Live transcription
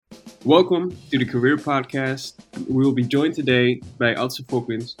Welcome to the Career Podcast. We will be joined today by Atse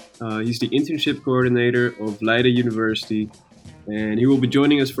Fokkens. He's the internship coordinator of Leiden University, and he will be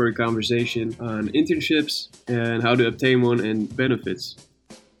joining us for a conversation on internships and how to obtain one and benefits.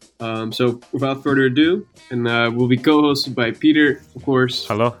 So without further ado, and we'll be co-hosted by Peter, of course.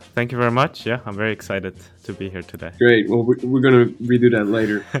 Hello, thank you very much. Yeah, I'm very excited to be here today. Great. Well, we're going to redo that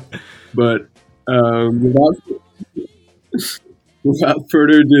later. But without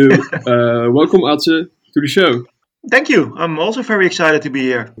further ado, welcome Atse to the show. Thank you. I'm also very excited to be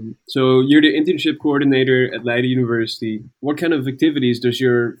here. So you're the internship coordinator at Leiden University. What kind of activities does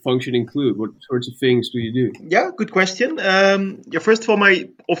your function include? What sorts of things do you do? Yeah, good question. First of all, my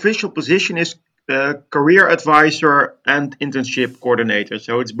official position is career advisor and internship coordinator.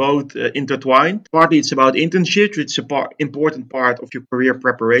 So it's both intertwined. Partly it's about internships, which is an important part of your career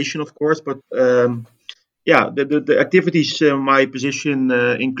preparation, of course. But the activities my position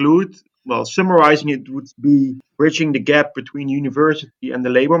include, well, summarizing it would be bridging the gap between university and the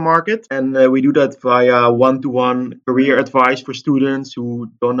labor market. And we do that via one-to-one career advice for students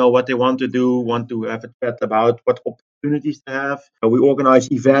who don't know what they want to do, want to have a chat about what opportunities they have. We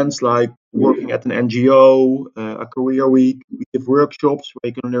organize events like working at an NGO, a career week. We give workshops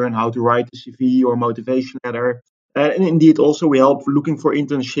where you can learn how to write a CV or motivation letter. And indeed, also we help looking for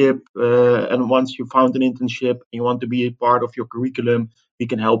internship. And once you found an internship and you want to be a part of your curriculum, we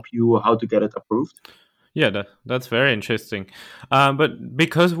can help you how to get it approved. Yeah, that's very interesting. But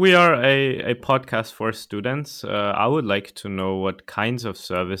because we are a podcast for students, I would like to know what kinds of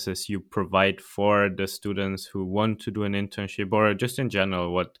services you provide for the students who want to do an internship, or just in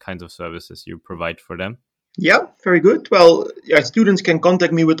general, what kinds of services you provide for them. Yeah, very good. Well, students can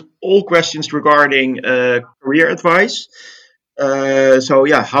contact me with all questions regarding career advice.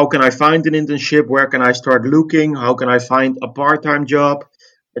 How can I find an internship? Where can I start looking? How can I find a part-time job?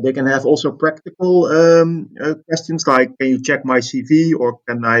 They can have also practical questions like, can you check my CV or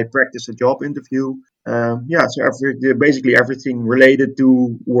can I practice a job interview? Basically everything related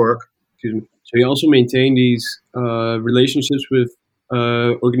to work. Excuse me. So you also maintain these relationships with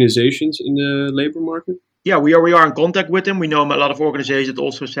organizations in the labor market? Yeah, we are in contact with them. We know a lot of organizations that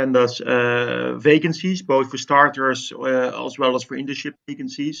also send us vacancies, both for starters as well as for internship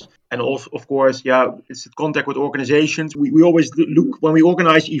vacancies. And also, of course, it's in contact with organizations. We always look, when we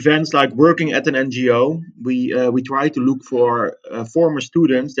organize events like working at an NGO, we try to look for former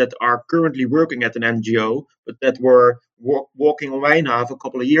students that are currently working at an NGO, but that were walking on Wijnhaven a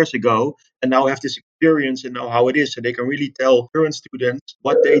couple of years ago and now have this experience and know how it is. So they can really tell current students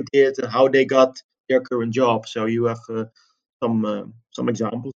what they did and how they got their current job. So you have some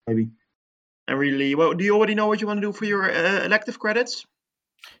examples maybe. And really, well, do you already know what you want to do for your elective credits?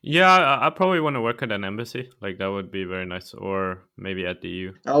 Yeah, I probably want to work at an embassy. Like that would be very nice, or maybe at the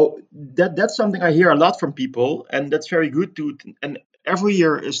EU. Oh, that's something I hear a lot from people, and that's very good too. And every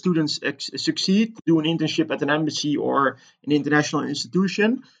year, students succeed to do an internship at an embassy or an international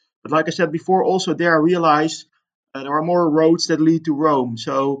institution. But like I said before, also there I realize there are more roads that lead to Rome.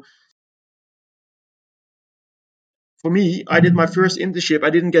 So for me, I did my first internship. I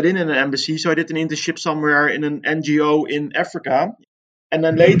didn't get in an embassy, so I did an internship somewhere in an NGO in Africa. And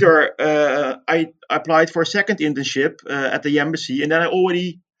then later, I applied for a second internship at the embassy. And then I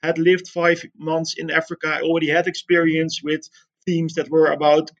already had lived 5 months in Africa. I already had experience with themes that were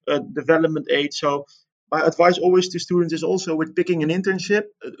about development aid. So my advice always to students is also with picking an internship,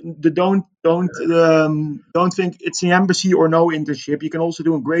 don't think it's an embassy or no internship. You can also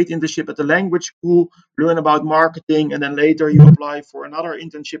do a great internship at the language school, learn about marketing, and then later you apply for another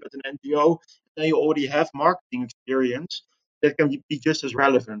internship at an NGO. Then you already have marketing experience that can be just as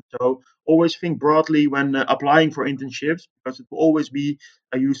relevant. So always think broadly when applying for internships, because it will always be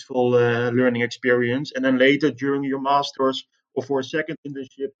a useful learning experience. And then later during your master's or for a second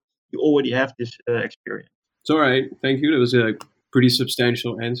internship, you already have this experience. It's all right. Thank you. That was a pretty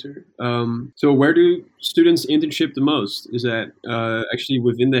substantial answer. So where do students internship the most? Is that actually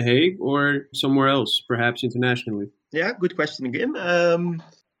within The Hague or somewhere else, perhaps internationally? Yeah, good question again.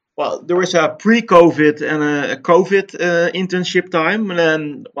 Well, there was a pre-COVID and a COVID internship time. And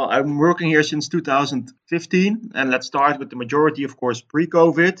then, well, I'm working here since 2015. And let's start with the majority, of course,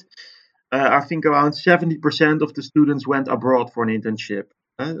 pre-COVID. I think around 70% of the students went abroad for an internship.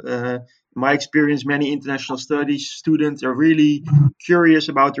 In my experience, many international studies students are really curious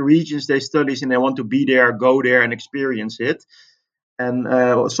about the regions they study and they want to be there, go there and experience it.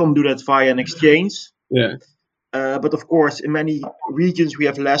 And some do that via an exchange. Yeah. But of course, in many regions, we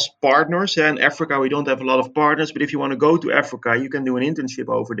have less partners. In Africa, we don't have a lot of partners. But if you want to go to Africa, you can do an internship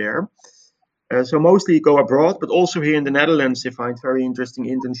over there. So mostly go abroad, but also here in the Netherlands, they find very interesting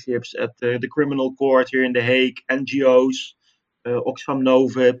internships at the criminal court here in The Hague, NGOs, Oxfam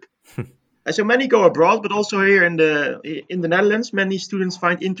Novib. So many go abroad, but also here in the Netherlands, many students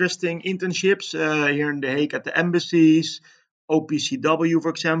find interesting internships here in The Hague at the embassies, OPCW, for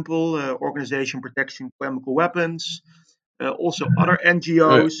example, Organization Protection Chemical Weapons, also other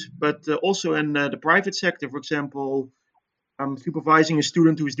NGOs, but also in the private sector, for example. I'm supervising a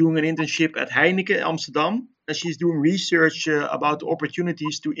student who is doing an internship at Heineken in Amsterdam, and she's doing research about the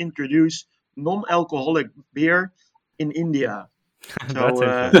opportunities to introduce non-alcoholic beer in India. That's So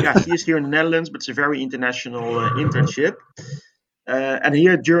interesting. she is here in the Netherlands, but it's a very international internship. And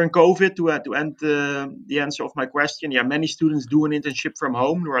here during COVID, to end the answer of my question, many students do an internship from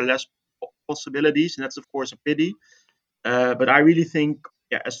home. There are less possibilities, and that's of course a pity. But I really think,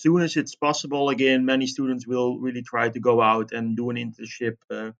 as soon as it's possible, again, many students will really try to go out and do an internship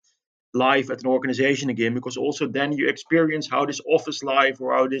live at an organization again, because also then you experience how this office life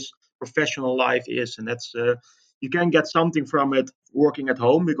or how this professional life is, and that's you can get something from it working at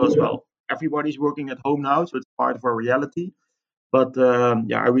home, because everybody's working at home now, so it's part of our reality. But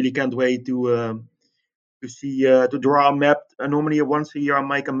I really can't wait to see to draw a map. Normally once a year I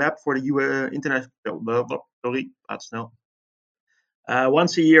make a map for the international. Sorry, that's now.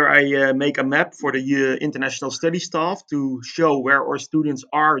 Once a year, I make a map for the international study staff to show where our students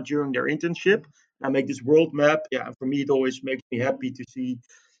are during their internship. I make this world map. For me, it always makes me happy to see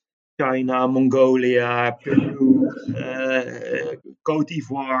China, Mongolia, Peru, Cote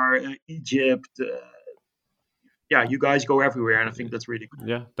d'Ivoire, Egypt. You guys go everywhere, and I think that's really cool.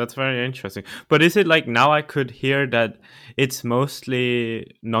 Yeah, that's very interesting. But is it like now I could hear that it's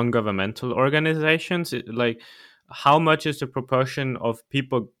mostly non-governmental organizations? Like, how much is the proportion of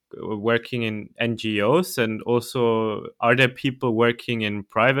people working in NGOs, and also are there people working in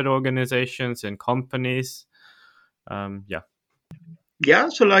private organizations and companies?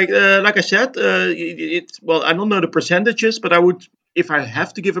 So like I said, I don't know the percentages, but if I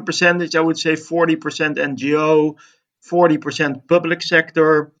have to give a percentage, I would say 40% NGO, 40% public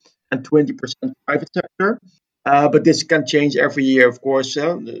sector, and 20% private sector. But this can change every year, of course.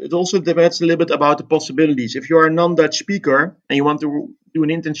 It also depends a little bit about the possibilities. If you're a non-Dutch speaker and you want to do an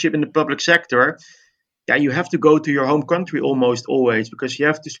internship in the public sector, you have to go to your home country almost always, because you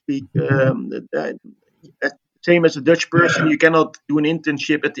have to speak same as a Dutch person. You cannot do an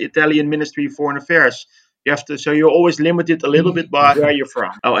internship at the Italian Ministry of Foreign Affairs. You have to, so you're always limited a little bit by where you're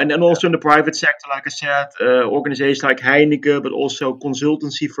from. And then also in the private sector, like I said, organizations like Heineken, but also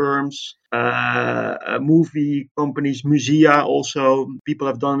consultancy firms, movie companies, musea. Also, people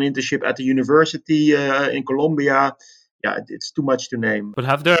have done an internship at the university in Colombia. It's too much to name. But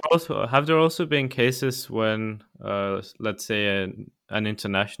have there also been cases when, let's say, an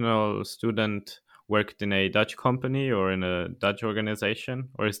international student worked in a Dutch company or in a Dutch organization,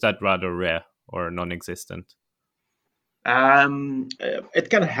 or is that rather rare or non-existent? It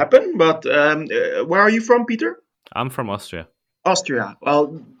can happen, but where are you from, Peter? I'm from Austria. Austria.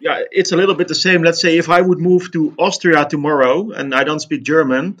 Well, it's a little bit the same. Let's say if I would move to Austria tomorrow and I don't speak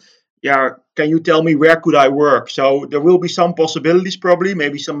German, can you tell me where could I work? So there will be some possibilities, probably,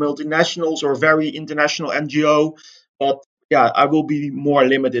 maybe some multinationals or very international NGO, but I will be more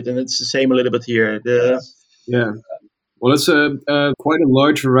limited, and it's the same a little bit here. Well, it's quite a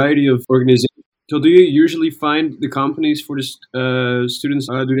large variety of organizations. So do you usually find the companies for the students,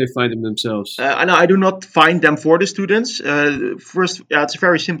 or do they find them themselves? I do not find them for the students. First, it's a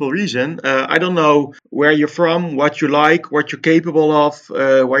very simple reason. I don't know where you're from, what you like, what you're capable of,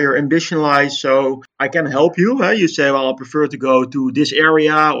 where your ambition lies. So I can help you. You say, well, I prefer to go to this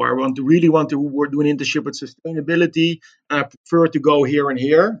area, or I really want to do an internship with sustainability. I prefer to go here and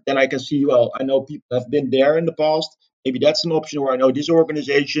here. Then I can see, well, I know people have been there in the past. Maybe that's an option, or I know this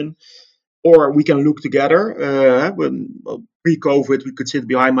organization. Or we can look together. Pre-COVID, we could sit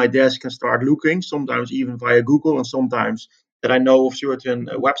behind my desk and start looking, sometimes even via Google, and sometimes that I know of certain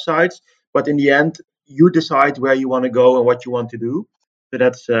websites. But in the end, you decide where you want to go and what you want to do. So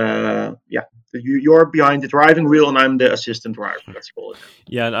that's, you're behind the driving wheel and I'm the assistant driver, let's call it.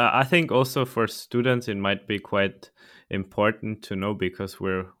 Yeah, I think also for students, it might be quite important to know, because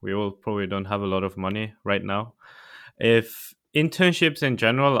we all probably don't have a lot of money right now. If internships in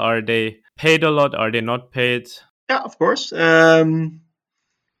general, are they paid a lot? Are they not paid? Yeah, of course. I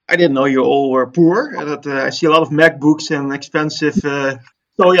didn't know you all were poor. I see a lot of MacBooks and expensive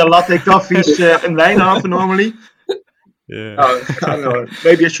soya latte coffees in Wijnhaven normally. Yeah. I don't know.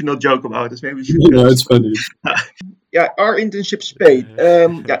 Maybe I should not joke about this. Maybe we should. No, it's funny. Are internships paid?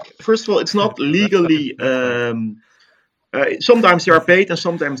 First of all, it's not legally Sometimes they are paid and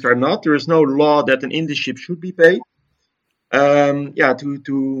sometimes they're not. There is no law that an internship should be paid. Yeah,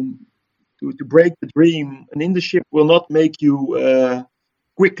 to break the dream, an internship will not make you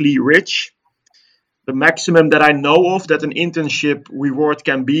quickly rich. The maximum that I know of that an internship reward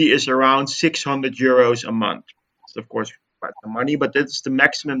can be is around 600 euros a month. It's of course quite some money, but that's the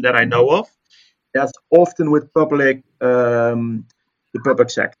maximum that I know of. That's often with the public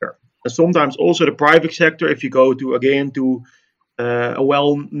sector. And sometimes also the private sector. If you go to again to a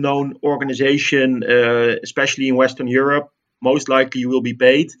well-known organization, especially in Western Europe, most likely you will be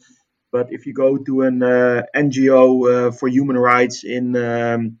paid. But if you go to an NGO for human rights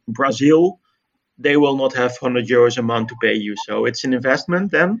in Brazil, they will not have 100 euros a month to pay you. So it's an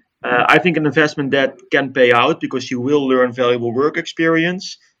investment then. I think an investment that can pay out because you will learn valuable work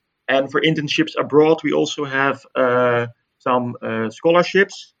experience. And for internships abroad, we also have some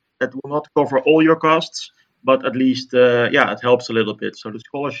scholarships that will not cover all your costs, but at least, yeah, it helps a little bit. So the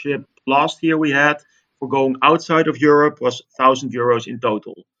scholarship last year we had for going outside of Europe was 1,000 euros in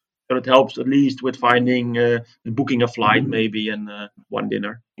total. So it helps at least with finding, booking a flight maybe and one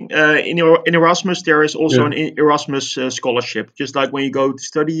dinner. In Erasmus, there is also an Erasmus scholarship. Just like when you go to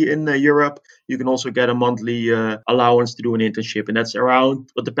study in Europe, you can also get a monthly allowance to do an internship. And that's around,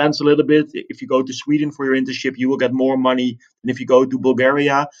 it depends a little bit. If you go to Sweden for your internship, you will get more money than if you go to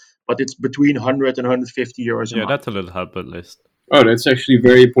Bulgaria. But it's between 100 and 150 euros a month. That's a little helpful list. Oh, that's actually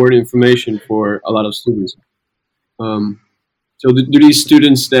very important information for a lot of students. So do these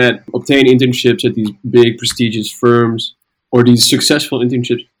students that obtain internships at these big prestigious firms or these successful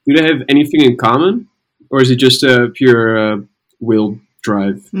internships, do they have anything in common? Or is it just a pure will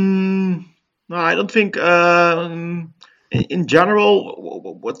drive? No, I don't think. In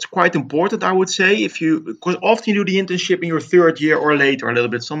general, what's quite important, I would say, because often you do the internship in your third year or later a little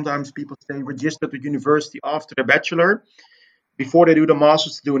bit. Sometimes people stay registered at university after the bachelor before they do the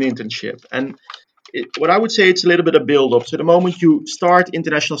master's to do an internship. And what I would say, it's a little bit of build-up. So the moment you start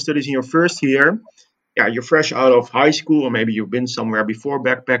international studies in your first year, yeah, you're fresh out of high school, or maybe you've been somewhere before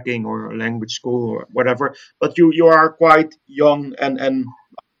backpacking or language school or whatever, but you are quite young and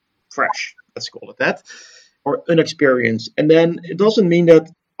fresh, let's call it that, or inexperienced. And then it doesn't mean that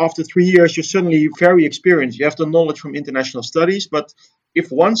after 3 years you're suddenly very experienced. You have the knowledge from international studies, but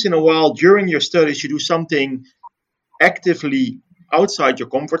if once in a while during your studies you do something actively outside your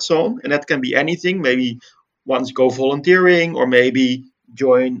comfort zone, and that can be anything, maybe once go volunteering, or maybe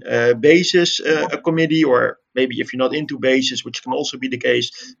join BASIS, a committee, or maybe if you're not into BASIS, which can also be the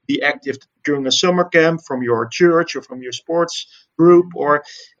case, be active during a summer camp from your church or from your sports group,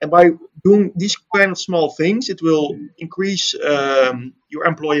 and by doing these kind of small things, it will increase your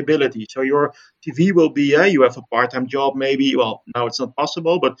employability. So your CV will be, you have a part-time job maybe, well, now it's not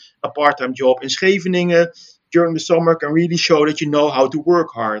possible, but a part-time job in Scheveningen during the summer can really show that you know how to work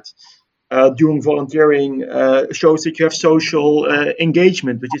hard. Doing volunteering shows that you have social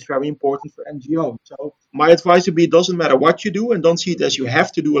engagement, which is very important for NGOs. So my advice would be, it doesn't matter what you do, and don't see it as you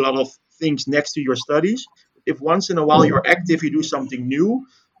have to do a lot of things next to your studies. If once in a while you're active, you do something new,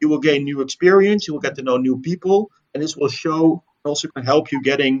 you will gain new experience, you will get to know new people, and this will show, also can help you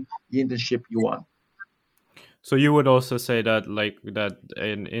getting the internship you want. So you would also say that that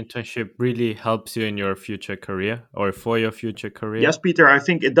an internship really helps you in your future career or for your future career? Yes, Peter, I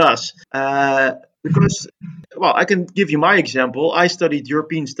think it does. Because, well, I can give you my example. I studied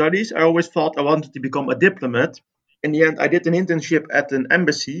European studies. I always thought I wanted to become a diplomat. In the end, I did an internship at an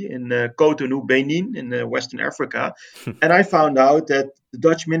embassy in Cotonou, Benin, in Western Africa. And I found out that the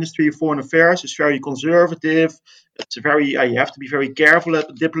Dutch Ministry of Foreign Affairs is very conservative. It's you have to be very careful as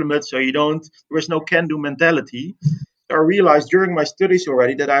a diplomat, so there is no can-do mentality. So I realized during my studies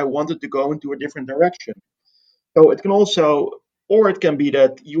already that I wanted to go into a different direction. So it can also, or it can be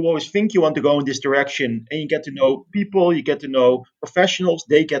that you always think you want to go in this direction and you get to know people, you get to know professionals,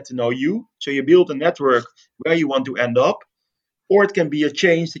 they get to know you. So you build a network where you want to end up. Or it can be a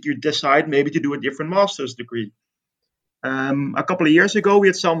change that you decide maybe to do a different master's degree. A couple of years ago, we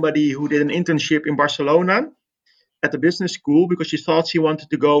had somebody who did an internship in Barcelona at the business school because she thought she wanted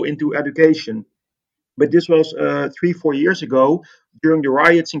to go into education. But this was 3-4 years ago during the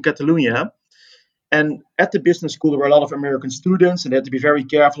riots in Catalonia. And at the business school, there were a lot of American students, and they had to be very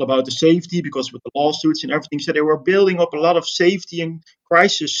careful about the safety because with the lawsuits and everything. So they were building up a lot of safety and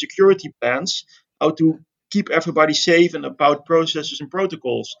crisis security plans, how to keep everybody safe and about processes and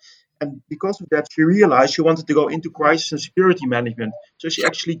protocols. And because of that, she realized she wanted to go into crisis and security management. So she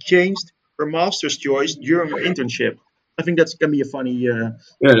actually changed her master's choice during her internship. I think that can be a funny. Yeah,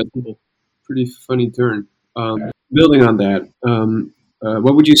 that's a pretty funny turn. Building on that,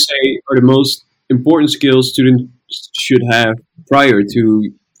 what would you say are the most important skills should have prior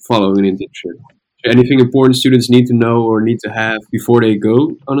to following an internship? Anything important students need to know or need to have before they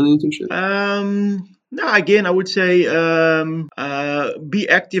go on an internship? No, again, I would say be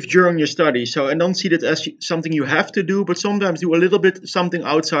active during your study. So, and don't see that as something you have to do, but sometimes do a little bit something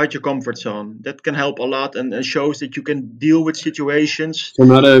outside your comfort zone. That can help a lot and shows that you can deal with situations. So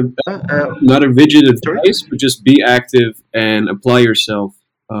not a rigid Sorry? advice, but just be active and apply yourself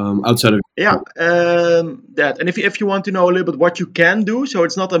outside of. Yeah, that. And if you want to know a little bit what you can do, so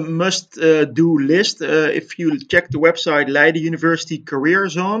it's not a must do list. If you check the website Leiden University Career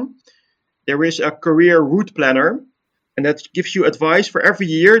Zone, there is a career route planner, and that gives you advice for every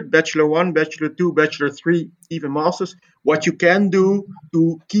year, Bachelor 1, Bachelor 2, Bachelor 3, even Masters, what you can do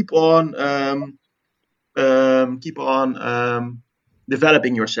to keep on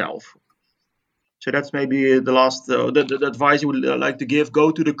developing yourself. So that's maybe the last the advice I would like to give. Go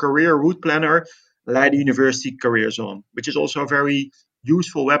to the career route planner, Leiden University Career Zone, which is also a very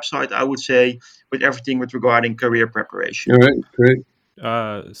useful website, I would say, with everything with regarding career preparation. All right, great.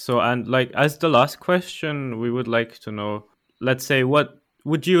 So, and like as the last question, we would like to know, let's say, what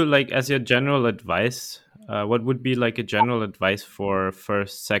would you like as your general advice? What would be like a general advice for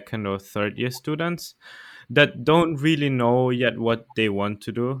first, second, or third year students that don't really know yet what they want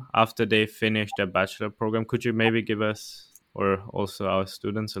to do after they finish their bachelor program? Could you maybe give us or also our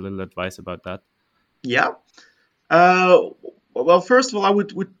students a little advice about that? Yeah. Well, first of all, I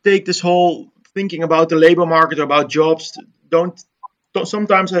would take this whole thinking about the labor market, about jobs. Don't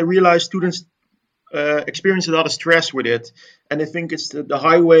sometimes I realize students experience a lot of stress with it, and they think it's the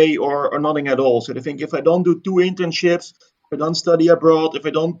highway or nothing at all. So they think if I don't do 2 internships, if I don't study abroad, if I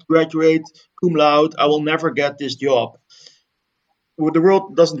don't graduate cum laude, I will never get this job. Well, the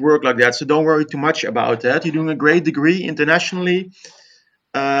world doesn't work like that, so don't worry too much about that. You're doing a great degree internationally.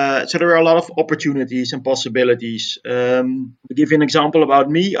 So there are a lot of opportunities and possibilities. To give you an example about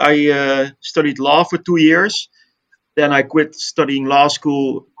me, I studied law for 2 years. Then I quit studying law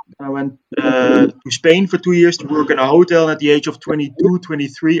school. I went to Spain for 2 years to work in a hotel. And at the age of 22,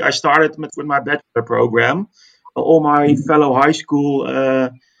 23, I started with my bachelor program. All my fellow high school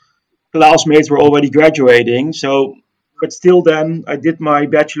classmates were already graduating. So, but still, then I did my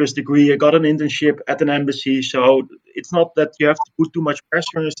bachelor's degree. I got an internship at an embassy. So it's not that you have to put too much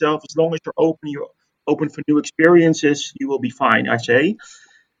pressure on yourself. As long as you're open for new experiences, you will be fine, I say.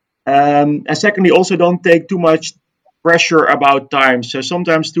 And secondly, also don't take too much pressure about time. So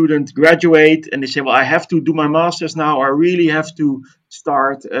sometimes students graduate and they say, "Well, I have to do my master's now. I really have to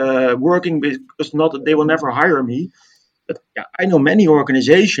start working because not they will never hire me." But yeah, I know many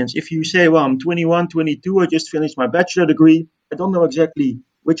organizations. If you say, "Well, I'm 21, 22, I just finished my bachelor degree. I don't know exactly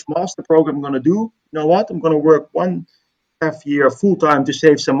which master program I'm going to do. You know what? I'm going to work 1.5 year full time to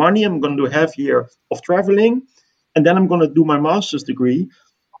save some money. I'm going to do a half year of traveling, and then I'm going to do my master's degree."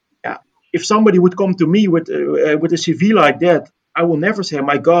 Yeah, if somebody would come to me with a CV like that, I will never say,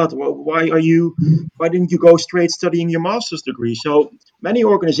 "My God, why didn't you go straight studying your master's degree?" So many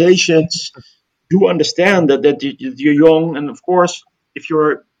organizations do understand that you're young, and of course, if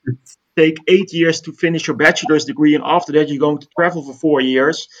you're take 8 years to finish your bachelor's degree, and after that you're going to travel for 4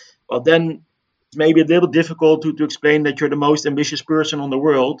 years, well then it's maybe a little difficult to explain that you're the most ambitious person on the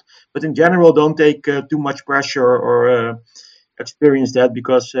world. But in general, don't take too much pressure or experience that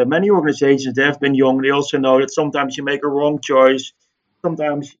because many organizations they have been young. They also know that sometimes you make a wrong choice,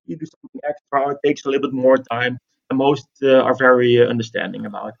 sometimes you do something extra. It takes a little bit more time, and most are very understanding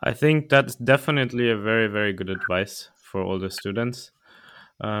about it. I think that's definitely a very, very good advice for all the students.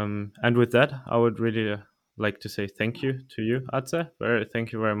 And with that, I would really like to say thank you to you, Atze.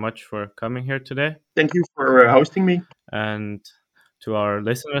 Thank you very much for coming here today. Thank you for hosting me. And to our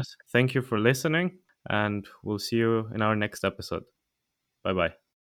listeners, thank you for listening. And we'll see you in our next episode. Bye bye.